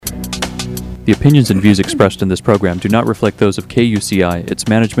The opinions and views expressed in this program do not reflect those of KUCI, its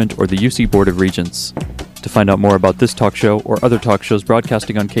management, or the UC Board of Regents. To find out more about this talk show or other talk shows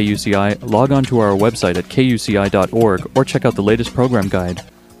broadcasting on KUCI, log on to our website at kuci.org or check out the latest program guide.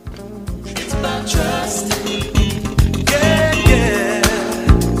 It's about trust. Yeah, yeah.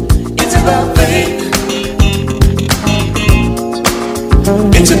 It's about faith.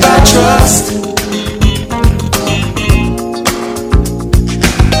 It's about trust.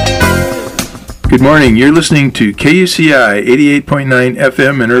 Good morning. You're listening to KUCI 88.9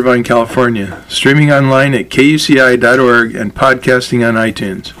 FM in Irvine, California, streaming online at kuci.org and podcasting on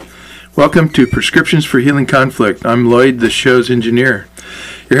iTunes. Welcome to Prescriptions for Healing Conflict. I'm Lloyd, the show's engineer.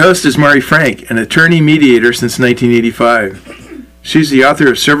 Your host is Mari Frank, an attorney mediator since 1985. She's the author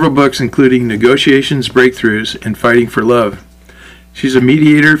of several books, including Negotiations, Breakthroughs, and Fighting for Love. She's a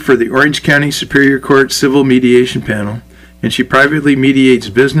mediator for the Orange County Superior Court Civil Mediation Panel, and she privately mediates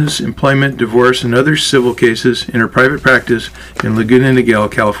business, employment, divorce, and other civil cases in her private practice in Laguna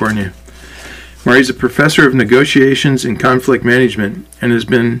Niguel, California. Mari is a professor of negotiations and conflict management and has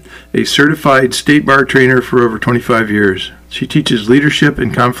been a certified state bar trainer for over 25 years. She teaches leadership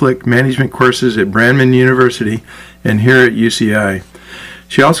and conflict management courses at Brandman University and here at UCI.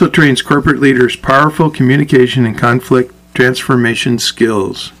 She also trains corporate leaders powerful communication and conflict transformation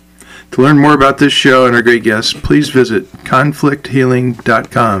skills. To learn more about this show and our great guests, please visit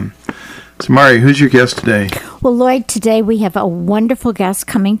conflicthealing.com. So, Mari, who's your guest today? Well, Lloyd, today we have a wonderful guest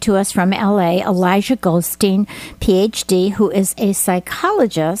coming to us from L.A., Elijah Goldstein, Ph.D., who is a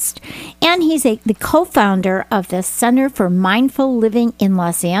psychologist, and he's the co-founder of the Center for Mindful Living in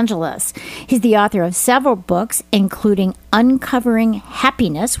Los Angeles. He's the author of several books, including Uncovering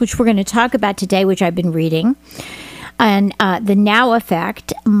Happiness, which we're going to talk about today, which I've been reading, and The Now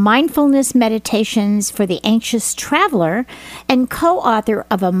Effect, Mindfulness Meditations for the Anxious Traveler, and co-author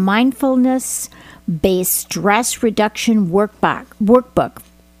of a mindfulness-based stress reduction workbook,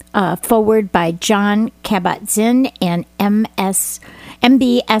 forward by Jon Kabat-Zinn and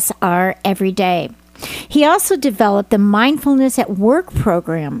MBSR Everyday. He also developed the Mindfulness at Work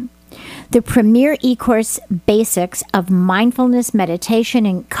program, the premier e-course Basics of Mindfulness Meditation,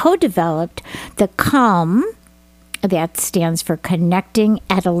 and co-developed the CALM, that stands for Connecting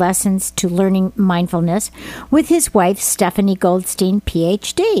Adolescents to Learning Mindfulness, with his wife, Stephanie Goldstein,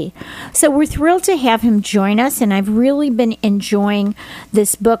 Ph.D. So we're thrilled to have him join us, and I've really been enjoying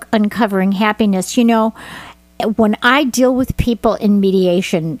this book, Uncovering Happiness. You know, when I deal with people in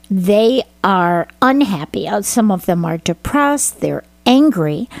mediation, they are unhappy. Some of them are depressed, they're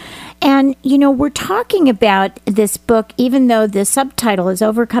angry. And, you know, we're talking about this book, even though the subtitle is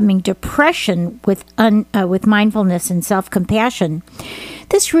Overcoming Depression with Mindfulness and Self-Compassion.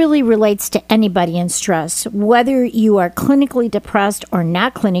 This really relates to anybody in stress. Whether you are clinically depressed or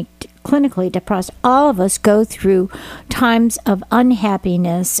not clinically depressed, all of us go through times of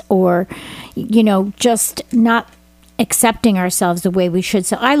unhappiness or, you know, just not accepting ourselves the way we should.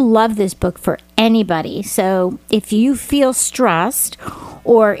 So I love this book for anybody. So if you feel stressed,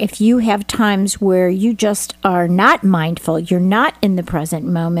 or if you have times where you just are not mindful, you're not in the present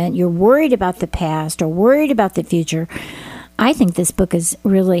moment, you're worried about the past or worried about the future, I think this book is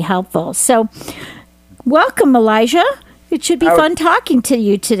really helpful. So welcome, Elijah. It should be fun talking to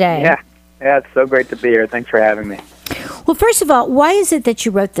you today. Yeah, it's so great to be here. Thanks for having me. Well, first of all, why is it that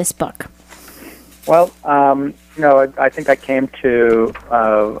you wrote this book? Well, you know, I think I came to,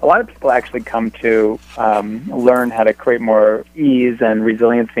 a lot of people actually come to learn how to create more ease and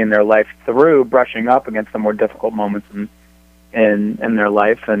resiliency in their life through brushing up against the more difficult moments in their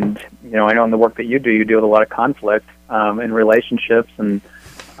life. And, you know, I know in the work that you deal with a lot of conflict in relationships, and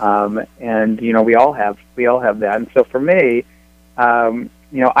you know, we all have that. And so for me, you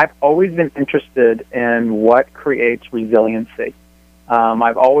know, I've always been interested in what creates resiliency.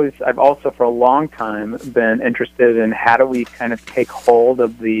 I've also for a long time been interested in how do we kind of take hold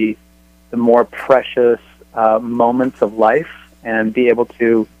of the more precious moments of life and be able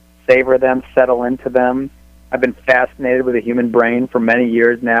to savor them, settle into them. I've been fascinated with the human brain for many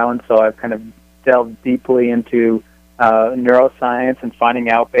years now, and so I've kind of delved deeply into neuroscience and finding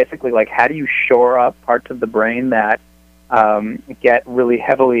out basically like how do you shore up parts of the brain that get really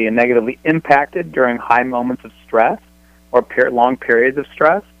heavily and negatively impacted during high moments of stress or long periods of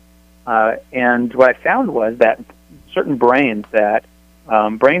stress. And what I found was that certain brains that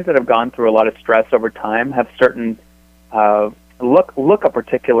have gone through a lot of stress over time have certain look a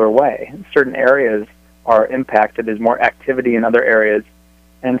particular way. Certain areas are impacted. There's more activity in other areas.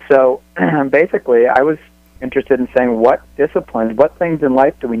 And so basically I was interested in saying what disciplines, what things in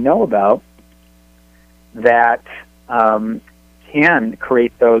life do we know about that can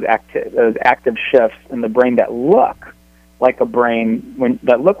create those active shifts in the brain that look like a brain,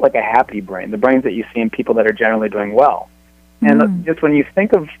 that look like a happy brain, the brains that you see in people that are generally doing well. And just when you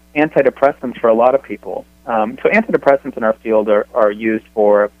think of antidepressants for a lot of people, so antidepressants in our field are used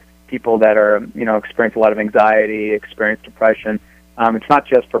for people that are, experience a lot of anxiety, experience depression. It's not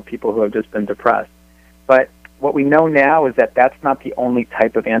just for people who have just been depressed. But what we know now is that that's not the only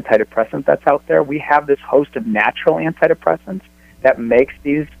type of antidepressant that's out there. We have this host of natural antidepressants that makes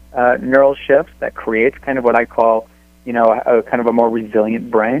these neural shifts, that creates kind of what I call, a kind of a more resilient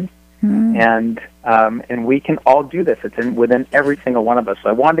brain. And we can all do this. It's within every single one of us. So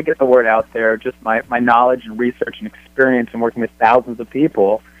I wanted to get the word out there, just my knowledge and research and experience in working with thousands of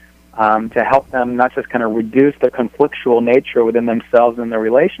people to help them not just kind of reduce the conflictual nature within themselves and their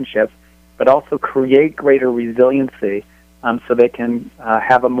relationships, but also create greater resiliency so they can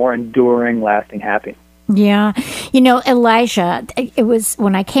have a more enduring, lasting happiness. Yeah. Elijah, it was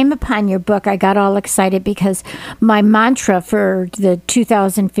when I came upon your book, I got all excited because my mantra for the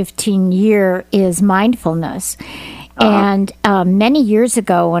 2015 year is mindfulness. And many years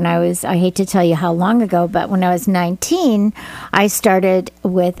ago when I hate to tell you how long ago, but when I was 19, I started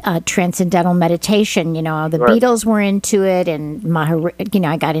with transcendental meditation. The Beatles were into it, and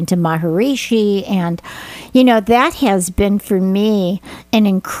I got into Maharishi. And, that has been for me an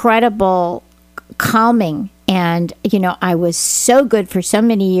incredible calming. And, I was so good for so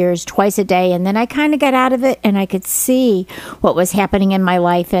many years, twice a day. And then I kind of got out of it and I could see what was happening in my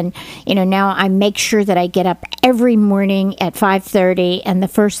life. And, now I make sure that I get up every morning at 5:30. And the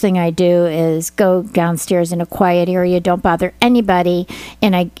first thing I do is go downstairs in a quiet area, don't bother anybody.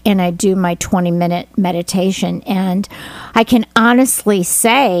 And I do my 20-minute meditation. And I can honestly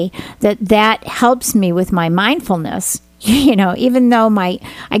say that helps me with my mindfulness. Even though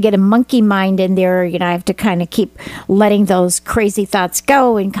I get a monkey mind in there, I have to kind of keep letting those crazy thoughts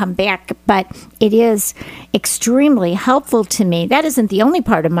go and come back. But it is extremely helpful to me. That isn't the only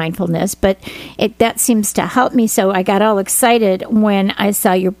part of mindfulness, but that seems to help me. So I got all excited when I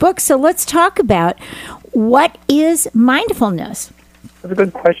saw your book. So let's talk about what is mindfulness. That's a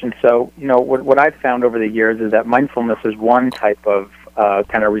good question. So, what I've found over the years is that mindfulness is one type of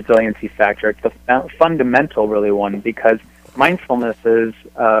kind of resiliency factor. It's the fundamental, really, one, because mindfulness is,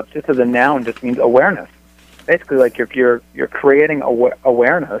 just as a noun, just means awareness. Basically, like if you're creating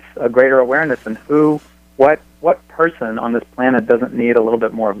awareness, a greater awareness, and what person on this planet doesn't need a little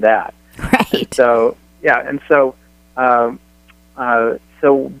bit more of that? Right. And so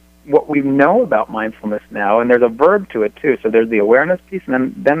what we know about mindfulness now, and there's a verb to it too. So there's the awareness piece,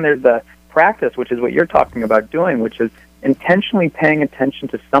 and then there's the practice, which is what you're talking about doing, which is intentionally paying attention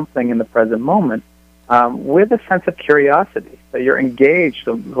to something in the present moment with a sense of curiosity. So you're engaged.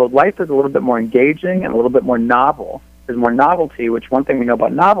 So life is a little bit more engaging and a little bit more novel. There's more novelty, which one thing we know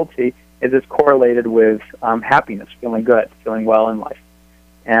about novelty is it's correlated with happiness, feeling good, feeling well in life.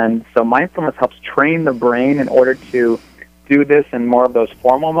 And so mindfulness helps train the brain in order to do this in more of those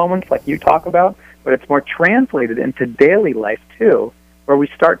formal moments like you talk about, but it's more translated into daily life too, where we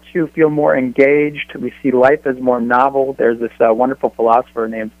start to feel more engaged. We see life as more novel. There's this wonderful philosopher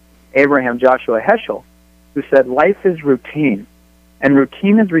named Abraham Joshua Heschel who said life is routine, and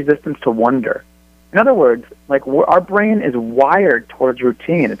routine is resistance to wonder. In other words, like our brain is wired towards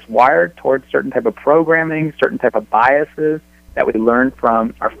routine. It's wired towards certain type of programming, certain type of biases that we learn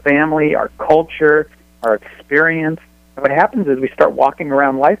from our family, our culture, our experience. And what happens is we start walking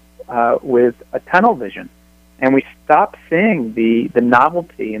around life with a tunnel vision. And we stop seeing the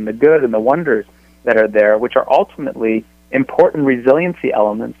novelty and the good and the wonders that are there, which are ultimately important resiliency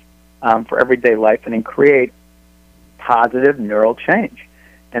elements for everyday life and create positive neural change.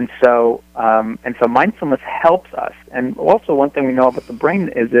 And so mindfulness helps us. And also one thing we know about the brain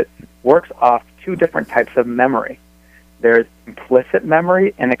is it works off two different types of memory. There's implicit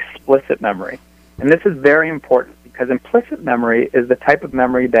memory and explicit memory. And this is very important because implicit memory is the type of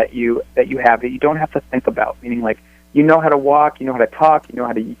memory that you have that you don't have to think about, meaning like you know how to walk, you know how to talk, you know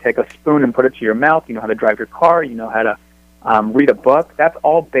how to take a spoon and put it to your mouth, you know how to drive your car, you know how to read a book. That's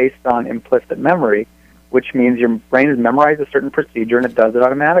all based on implicit memory, which means your brain has memorized a certain procedure and it does it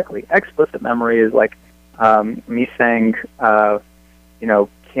automatically. Explicit memory is like me saying,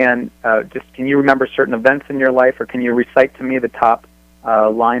 can you remember certain events in your life, or can you recite to me the top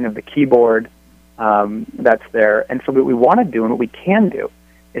line of the keyboard that's there? And so what we want to do and what we can do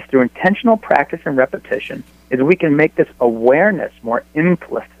is through intentional practice and repetition is we can make this awareness more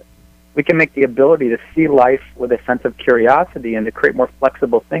implicit. We can make the ability to see life with a sense of curiosity and to create more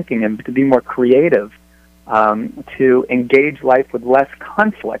flexible thinking and to be more creative, to engage life with less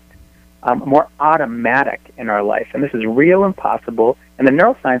conflict more automatic in our life. And this is real and possible. And the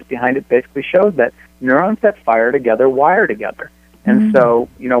neuroscience behind it basically shows that neurons that fire together wire together. And so,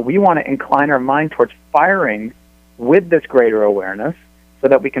 we want to incline our mind towards firing with this greater awareness so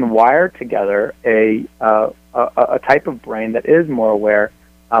that we can wire together a type of brain that is more aware,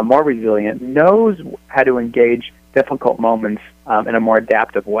 more resilient, knows how to engage difficult moments in a more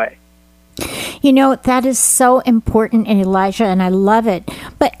adaptive way. That is so important, Elijah, and I love it.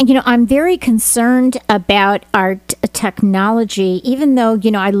 But, I'm very concerned about our technology, even though,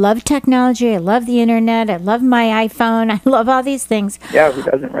 I love technology, I love the internet, I love my iPhone, I love all these things. Yeah, who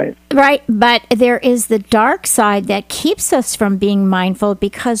doesn't, right? Right, but there is the dark side that keeps us from being mindful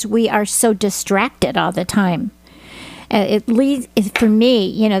because we are so distracted all the time. It leads for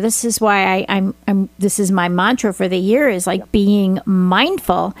me. This is why I'm. This is my mantra for the year is like being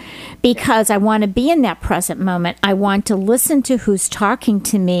mindful, because I want to be in that present moment. I want to listen to who's talking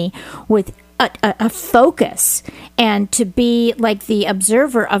to me with a focus, and to be like the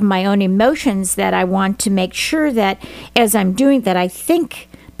observer of my own emotions. That I want to make sure that as I'm doing that, I think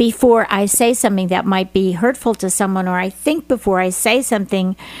before I say something that might be hurtful to someone, or I think before I say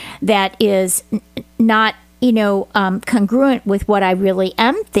something that is not congruent with what I really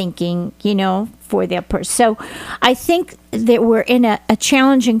am thinking, for that person. So I think that we're in a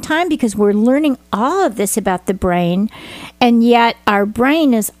challenging time because we're learning all of this about the brain, and yet our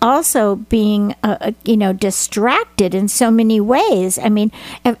brain is also being, distracted in so many ways. I mean,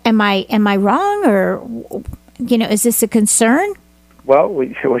 am I wrong, or, is this a concern? Well,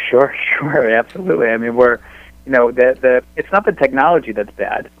 sure, absolutely. I mean, we're, it's not the technology that's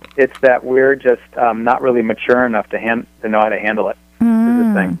bad. It's that we're just not really mature enough to know how to handle it. Is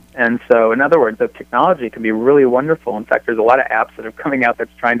the thing. And so, in other words, the technology can be really wonderful. In fact, there's a lot of apps that are coming out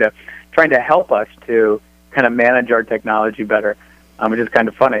that's trying to help us to kind of manage our technology better, which is kind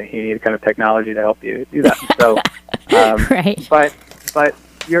of funny. You need kind of technology to help you do that. So, right. But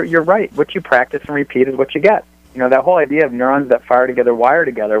you're right. What you practice and repeat is what you get. That whole idea of neurons that fire together, wire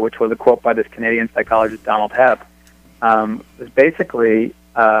together, which was a quote by this Canadian psychologist Donald Hebb, was basically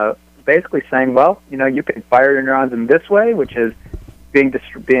saying, well, you can fire your neurons in this way, which is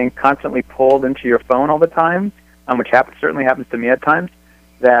being constantly pulled into your phone all the time, which certainly happens to me at times.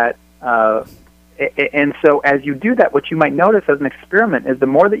 And so as you do that, what you might notice as an experiment is the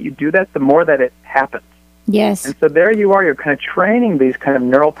more that you do that, the more that it happens. Yes. And so there you are. You're kind of training these kind of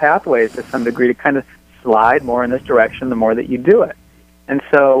neural pathways to some degree to kind of slide more in this direction the more that you do it. And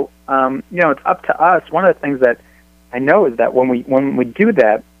so, it's up to us. One of the things that I know is that when we do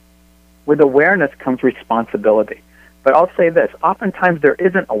that, with awareness comes responsibility. But I'll say this, oftentimes there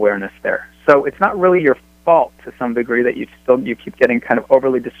isn't awareness there. So it's not really your fault to some degree that you keep getting kind of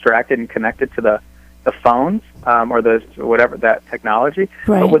overly distracted and connected to the phones or whatever that technology.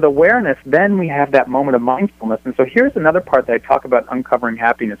 Right. But with awareness, then we have that moment of mindfulness. And so here's another part that I talk about uncovering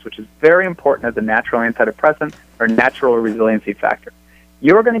happiness, which is very important as a natural antidepressant or natural resiliency factor.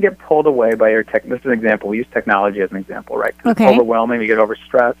 You're going to get pulled away by your tech. This is an example. We use technology as an example, right? Okay. It's overwhelming. We get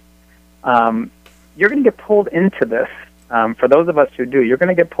overstressed. You're going to get pulled into this. For those of us who do, you're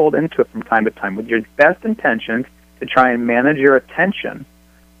going to get pulled into it from time to time with your best intentions to try and manage your attention.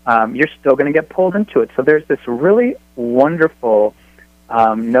 You're still going to get pulled into it. So there's this really wonderful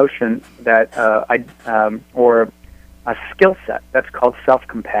notion that or a skill set that's called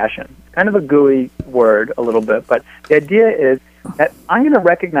self-compassion. It's kind of a gooey word a little bit, but the idea is that I'm going to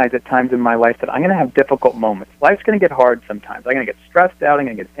recognize at times in my life that I'm going to have difficult moments. Life's going to get hard sometimes. I'm going to get stressed out. I'm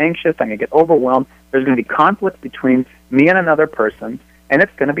going to get anxious. I'm going to get overwhelmed. There's going to be conflict between me and another person, and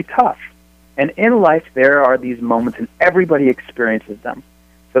it's going to be tough. And in life, there are these moments, and everybody experiences them.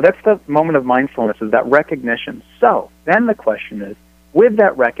 So that's the moment of mindfulness, is that recognition. So then the question is, with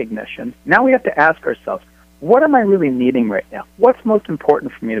that recognition, now we have to ask ourselves, what am I really needing right now? What's most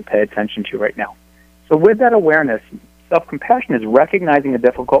important for me to pay attention to right now? So with that awareness, self-compassion is recognizing a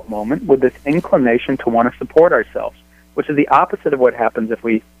difficult moment with this inclination to want to support ourselves, which is the opposite of what happens if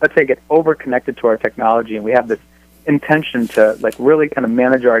we, let's say, get over-connected to our technology and we have this intention to really kind of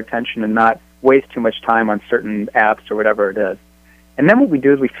manage our attention and not waste too much time on certain apps or whatever it is. And then what we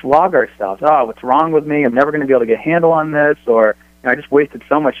do is we flog ourselves. Oh, what's wrong with me? I'm never going to be able to get a handle on this, or I just wasted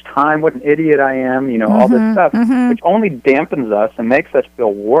so much time. What an idiot I am, all this stuff, which only dampens us and makes us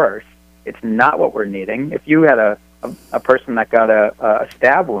feel worse. It's not what we're needing. If you had a person that got a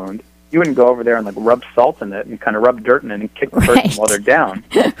stab wound, you wouldn't go over there and rub salt in it and kind of rub dirt in it and kick the person while they're down.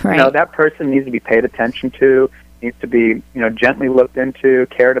 Right. That person needs to be paid attention to, needs to be gently looked into,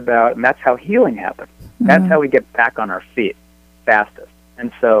 cared about, and that's how healing happens. That's how we get back on our feet fastest.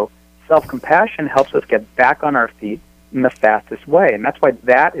 And so self-compassion helps us get back on our feet in the fastest way. And that's why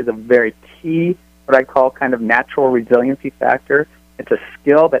that is a very key, what I call kind of natural resiliency factor. It's a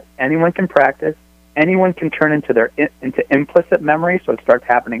skill that anyone can practice. Anyone can turn into implicit memory, so it starts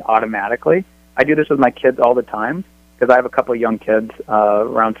happening automatically. I do this with my kids all the time because I have a couple of young kids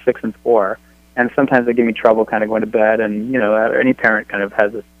around 6 and 4, and sometimes they give me trouble kind of going to bed, and, any parent kind of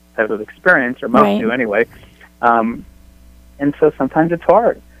has this type of experience, or most do anyway. And so sometimes it's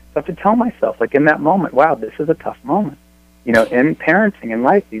hard. So I have to tell myself, like in that moment, wow, this is a tough moment. In parenting, in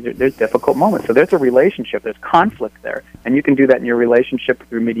life, there's difficult moments. So there's a relationship, there's conflict there. And you can do that in your relationship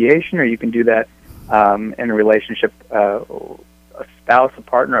through mediation, or you can do that in a relationship, a spouse, a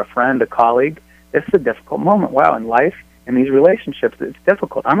partner, a friend, a colleague. This is a difficult moment. Wow, in life, in these relationships, it's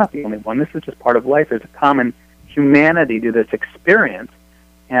difficult. I'm not the only one. This is just part of life. There's a common humanity to this experience.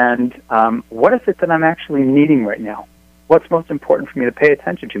 And what is it that I'm actually needing right now? What's most important for me to pay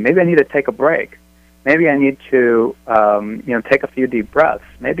attention to? Maybe I need to take a break. Maybe I need to, take a few deep breaths.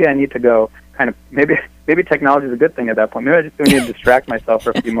 Maybe I need to go maybe technology is a good thing at that point. Maybe I just need to distract myself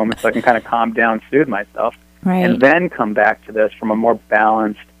for a few moments so I can kind of calm down, soothe myself, and then come back to this from a more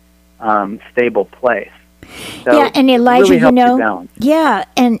balanced, stable place. So and Elijah, really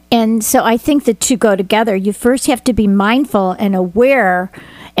and so I think the two go together. You first have to be mindful and aware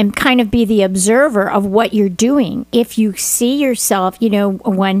and kind of be the observer of what you're doing. If you see yourself,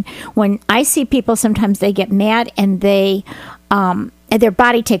 when I see people, sometimes they get mad and they their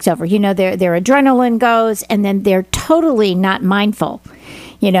body takes over. Their adrenaline goes, and then they're totally not mindful.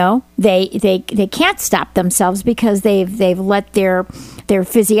 They can't stop themselves because they've let their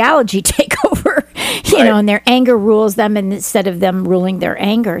physiology take over, and their anger rules them instead of them ruling their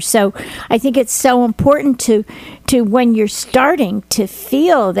anger. So I think it's so important to when you're starting to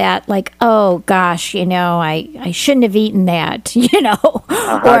feel that, like, oh gosh, I shouldn't have eaten that,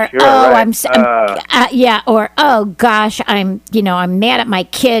 or oh gosh, I'm mad at my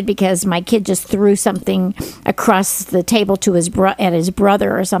kid because my kid just threw something across the table to his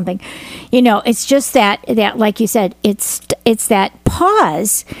brother or something. It's just that like you said, it's that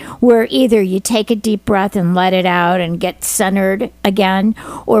pause where either you take a deep breath and let it out and get centered again,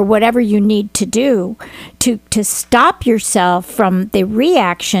 or whatever you need to do to stop yourself from the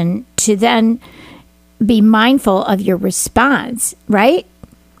reaction, to then be mindful of your response, right?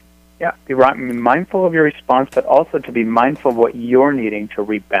 Yeah, be mindful of your response, but also to be mindful of what you're needing to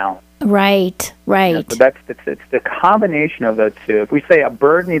rebalance. Right. So it's the combination of those two. If we say a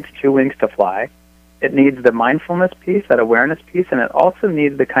bird needs 2 wings to fly, it needs the mindfulness piece, that awareness piece, and it also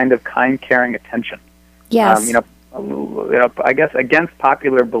needs the kind of kind, caring attention. Yes. I guess against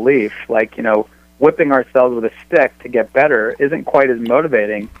popular belief, like, whipping ourselves with a stick to get better isn't quite as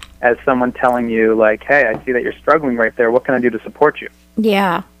motivating as someone telling you, like, hey, I see that you're struggling right there. What can I do to support you?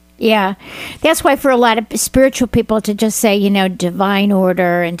 Yeah. That's why for a lot of spiritual people to just say, divine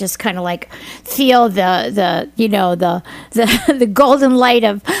order, and just kind of like feel the golden light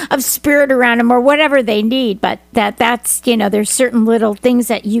of spirit around them, or whatever they need. But that's there's certain little things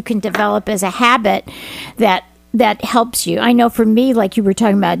that you can develop as a habit that helps you. I know for me, like you were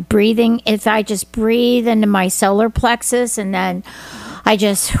talking about breathing, if I just breathe into my solar plexus and then I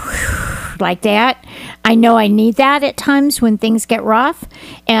just like that, I know I need that at times when things get rough.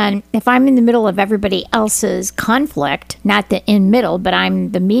 And if I'm in the middle of everybody else's conflict, not the in middle, but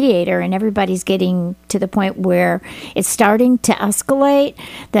I'm the mediator, and everybody's getting to the point where it's starting to escalate,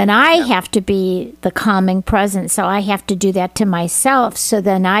 then I have to be the calming presence. So I have to do that to myself, so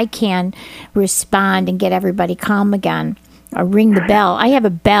then I can respond and get everybody calm again, or ring the bell. I have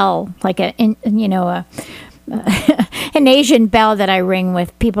a bell, like an Asian bell that I ring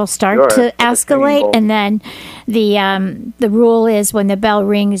with people start to escalate, and then the rule is when the bell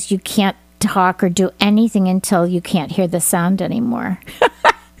rings, you can't talk or do anything until you can't hear the sound anymore.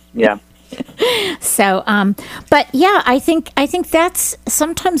 Yeah. So, but yeah, I think that's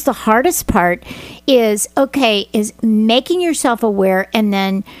sometimes the hardest part is making yourself aware and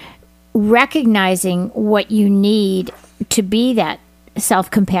then recognizing what you need to be that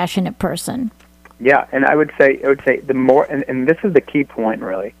self-compassionate person. Yeah, and I would say the more, and this is the key point,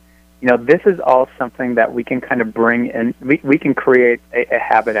 really. This is all something that we can kind of bring in. We can create a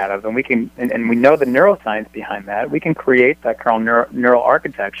habit out of, and we can, and we know the neuroscience behind that. We can create that neural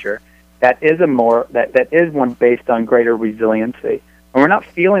architecture that is that is one based on greater resiliency. When we're not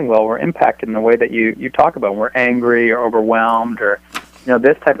feeling well, we're impacted in the way that you talk about. When we're angry or overwhelmed, or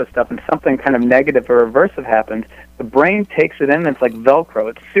this type of stuff, and something kind of negative or aversive happens, the brain takes it in, and it's like Velcro.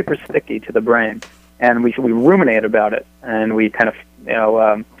 It's super sticky to the brain, and we ruminate about it, and we kind of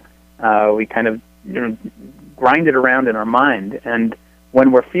grind it around in our mind. And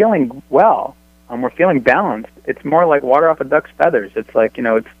when we're feeling well, we're feeling balanced, it's more like water off a duck's feathers. It's like,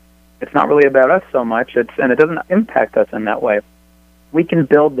 it's not really about us so much, and it doesn't impact us in that way. We can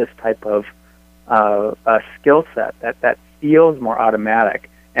build this type of a skill set that feels more automatic.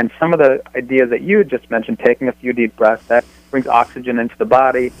 And some of the ideas that you just mentioned, taking a few deep breaths, that brings oxygen into the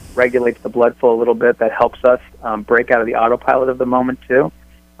body, regulates the blood flow a little bit, that helps us break out of the autopilot of the moment too.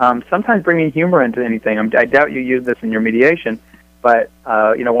 Sometimes bringing humor into anything. I doubt you use this in your mediation, but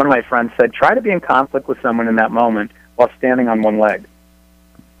one of my friends said, try to be in conflict with someone in that moment while standing on one leg.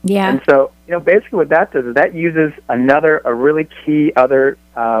 Yeah. And so, basically what that does is that uses a really key other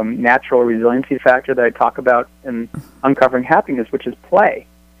natural resiliency factor that I talk about in Uncovering Happiness, which is play.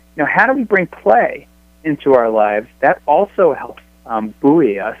 How do we bring play into our lives? That also helps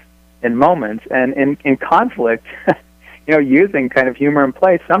buoy us in moments. And in conflict, using kind of humor and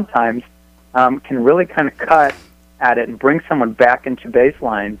play sometimes can really kind of cut at it and bring someone back into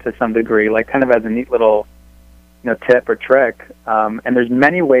baseline to some degree, like kind of as a neat little tip or trick. And there's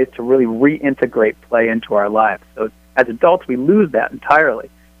many ways to really reintegrate play into our lives. So as adults, we lose that entirely.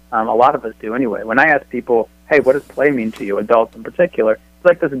 A lot of us do anyway. When I ask people, hey, what does play mean to you, adults in particular, it's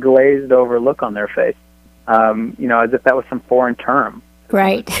like this glazed over look on their face, as if that was some foreign term.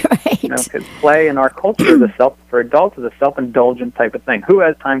 Right. Because play in our culture for adults is a self-indulgent type of thing. Who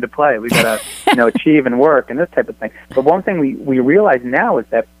has time to play? We've got to achieve and work and this type of thing. But one thing we realize now is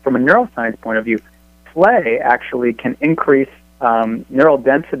that from a neuroscience point of view, play actually can increase neural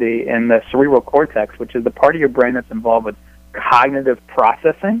density in the cerebral cortex, which is the part of your brain that's involved with cognitive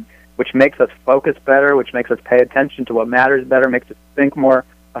processing, which makes us focus better, which makes us pay attention to what matters better, makes us think more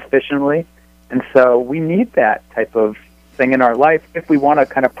efficiently. And so we need that type of thing in our life if we want to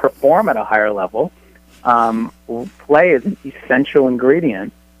kind of perform at a higher level. Play is an essential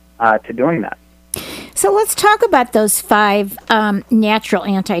ingredient to doing that. So let's talk about those 5 natural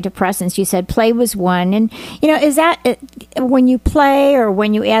antidepressants. You said play was one. And, is that when you play or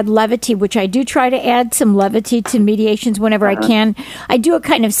when you add levity, which I do try to add some levity to mediations whenever I can. I do a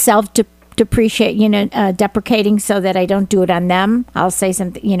kind of deprecating so that I don't do it on them. I'll say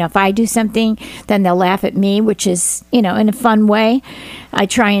something, if I do something, then they'll laugh at me, which is, in a fun way. I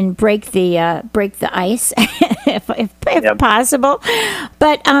try and break the ice if possible.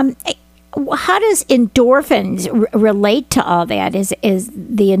 But, how does endorphins relate to all that? Is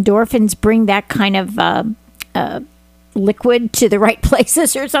the endorphins bring that kind of liquid to the right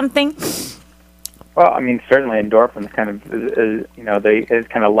places or something? Well, certainly endorphins kind of, it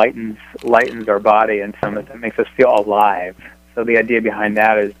kind of lightens our body, and it makes us feel alive. So the idea behind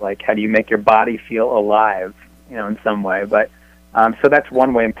that is like, how do you make your body feel alive, in some way? But so that's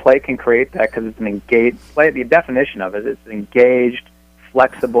one way, and play can create that because it's an engaged play. The definition of it is engaged,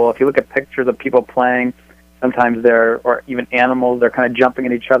 flexible. If you look at pictures of people playing, sometimes or even animals, they're kind of jumping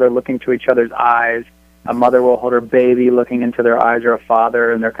at each other, looking to each other's eyes. A mother will hold her baby looking into their eyes, or a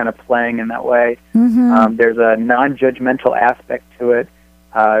father, and they're kind of playing in that way. Mm-hmm. There's a non-judgmental aspect to it.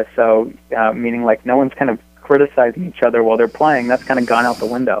 Meaning like no one's kind of criticizing each other while they're playing. That's kind of gone out the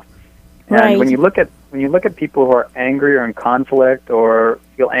window. And right. when you look at people who are angry or in conflict or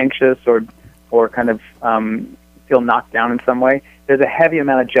feel anxious or kind of feel knocked down in some way, there's a heavy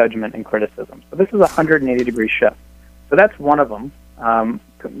amount of judgment and criticism. So this is a 180-degree shift. So that's one of them.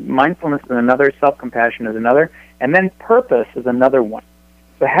 Mindfulness is another, self-compassion is another, and then purpose is another one.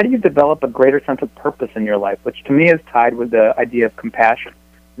 So how do you develop a greater sense of purpose in your life, which to me is tied with the idea of compassion.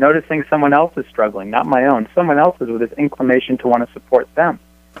 Noticing someone else is struggling, not my own. Someone else is with this inclination to want to support them.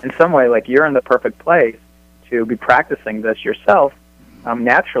 In some way, like you're in the perfect place to be practicing this yourself,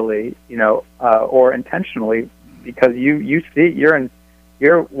 naturally, or intentionally, because you see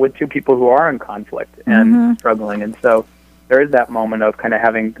you're with 2 people who are in conflict and struggling, and so there is that moment of kind of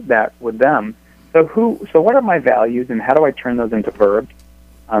having that with them. So what are my values, and how do I turn those into verbs?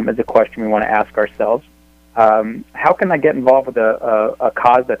 Is a question we want to ask ourselves. How can I get involved with a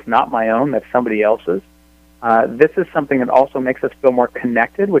cause that's not my own, that's somebody else's? This is something that also makes us feel more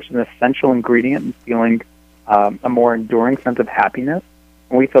connected, which is an essential ingredient in feeling a more enduring sense of happiness.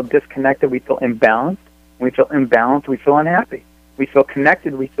 When we feel disconnected, we feel imbalanced. When we feel imbalanced, we feel unhappy. We feel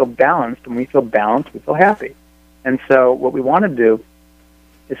connected, we feel balanced. When we feel balanced, we feel happy. And so what we want to do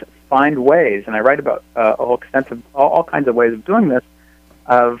is find ways, and I write about all kinds of ways of doing this,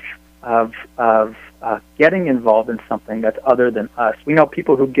 of getting involved in something that's other than us. We know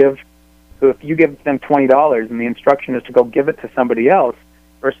people who if you give them $20 and the instruction is to go give it to somebody else,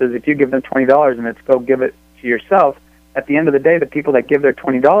 versus if you give them $20 and it's go give it to yourself, at the end of the day, the people that give their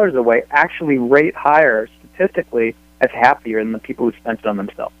 $20 away actually rate higher statistically as happier than the people who spent it on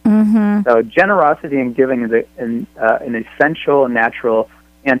themselves. Mm-hmm. So generosity and giving is an essential and natural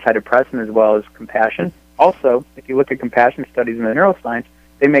antidepressant as well as compassion. Also, if you look at compassion studies in the neuroscience,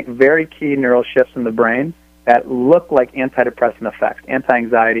 they make very key neural shifts in the brain that look like antidepressant effects,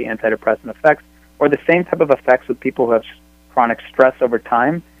 anti-anxiety, antidepressant effects, or the same type of effects with people who have chronic stress over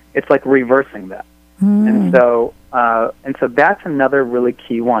time. It's like reversing that. And so that's another really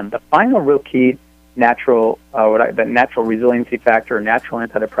key one. The final real key natural, the natural resiliency factor or natural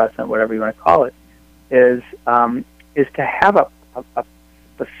antidepressant, whatever you want to call it, is to have a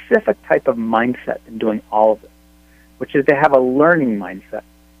specific type of mindset in doing all of it, which is to have a learning mindset.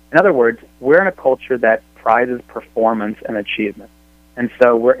 In other words, we're in a culture that prizes performance and achievement. And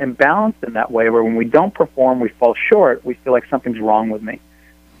so we're imbalanced in that way where when we don't perform, we fall short, we feel like something's wrong with me.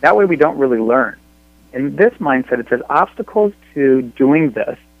 That way we don't really learn. In this mindset, it says obstacles to doing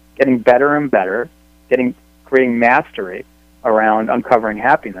this, getting better and better, creating mastery around uncovering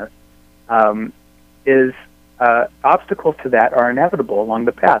happiness, obstacles to that are inevitable along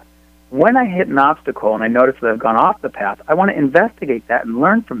the path. When I hit an obstacle and I notice that I've gone off the path, I want to investigate that and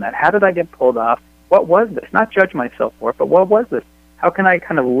learn from that. How did I get pulled off? What was this? Not judge myself for it, but what was this? How can I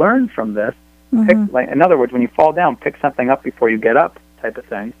kind of learn from this? In other words, when you fall down, pick something up before you get up type of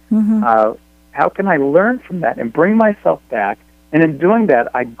thing. How can I learn from that and bring myself back? And in doing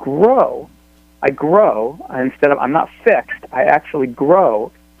that, I grow. Instead of, I'm not fixed, I actually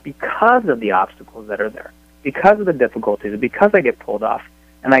grow because of the obstacles that are there, because of the difficulties, because I get pulled off.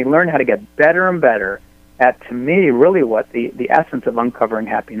 And I learn how to get better and better at, to me, really what the essence of uncovering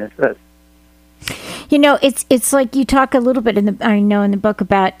happiness is. You know, it's like you talk a little bit in the book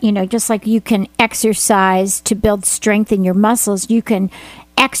about, just like you can exercise to build strength in your muscles, you can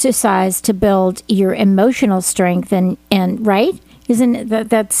exercise to build your emotional strength and right? Isn't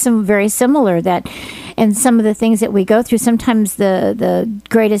that's some very similar that and some of the things that we go through, sometimes the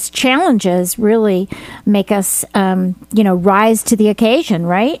greatest challenges really make us rise to the occasion,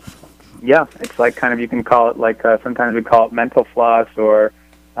 right? Yeah, it's like kind of, you can call it like sometimes we call it mental floss or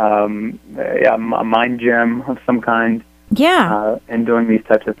a mind gym of some kind. Yeah. And doing these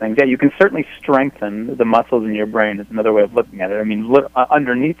types of things. Yeah, you can certainly strengthen the muscles in your brain is another way of looking at it. I mean,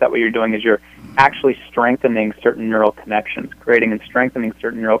 underneath that, what you're doing is you're actually strengthening certain neural connections, creating and strengthening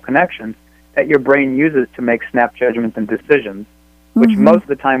certain neural connections that your brain uses to make snap judgments and decisions, which most of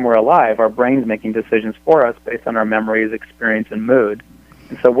the time we're alive, our brain's making decisions for us based on our memories, experience, and mood.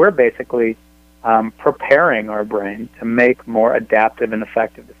 And so we're basically preparing our brain to make more adaptive and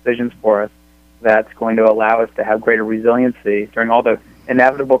effective decisions for us that's going to allow us to have greater resiliency during all the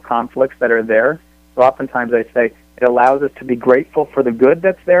inevitable conflicts that are there. So oftentimes I say it allows us to be grateful for the good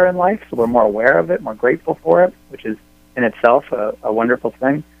that's there in life, so we're more aware of it, more grateful for it, which is in itself a wonderful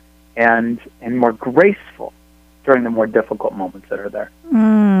thing, and more graceful during the more difficult moments that are there.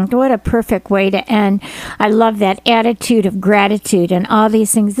 What a perfect way to end. I love that attitude of gratitude and all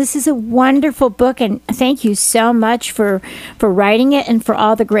these things. This is a wonderful book, and thank you so much for writing it and for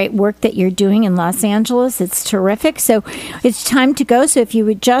all the great work that you're doing in Los Angeles. It's terrific. So it's time to go. So if you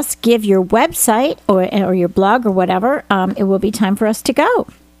would just give your website or your blog or whatever, it will be time for us to go.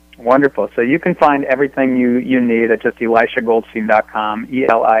 Wonderful. So you can find everything you need at just ElishaGoldstein.com,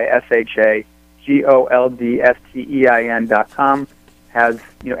 ElishaGoldstein.com. Has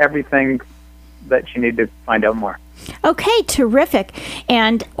everything that you need to find out more. Okay, terrific.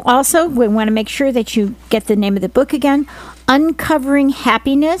 And also, we want to make sure that you get the name of the book again, Uncovering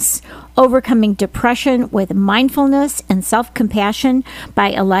Happiness, Overcoming Depression with Mindfulness and Self-Compassion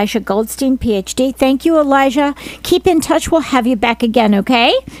by Elisha Goldstein, PhD. Thank you, Elijah. Keep in touch. We'll have you back again,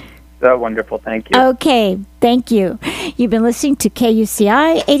 okay? So wonderful. Thank you. Okay. Thank you. You've been listening to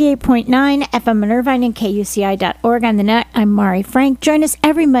KUCI 88.9 FM in Irvine and KUCI.org on the net. I'm Mari Frank. Join us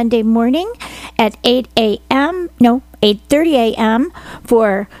every Monday morning at 8:30 a.m.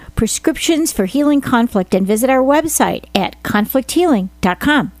 for prescriptions for healing conflict, and visit our website at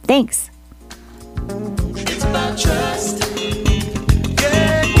conflicthealing.com. Thanks. It's about trust.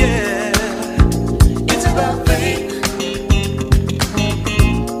 Yeah. It's about faith.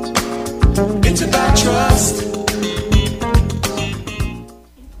 It's about trust.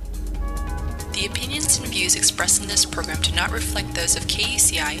 The opinions and views expressed in this program do not reflect those of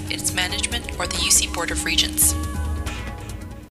KUCI, its management, or the UC Board of Regents.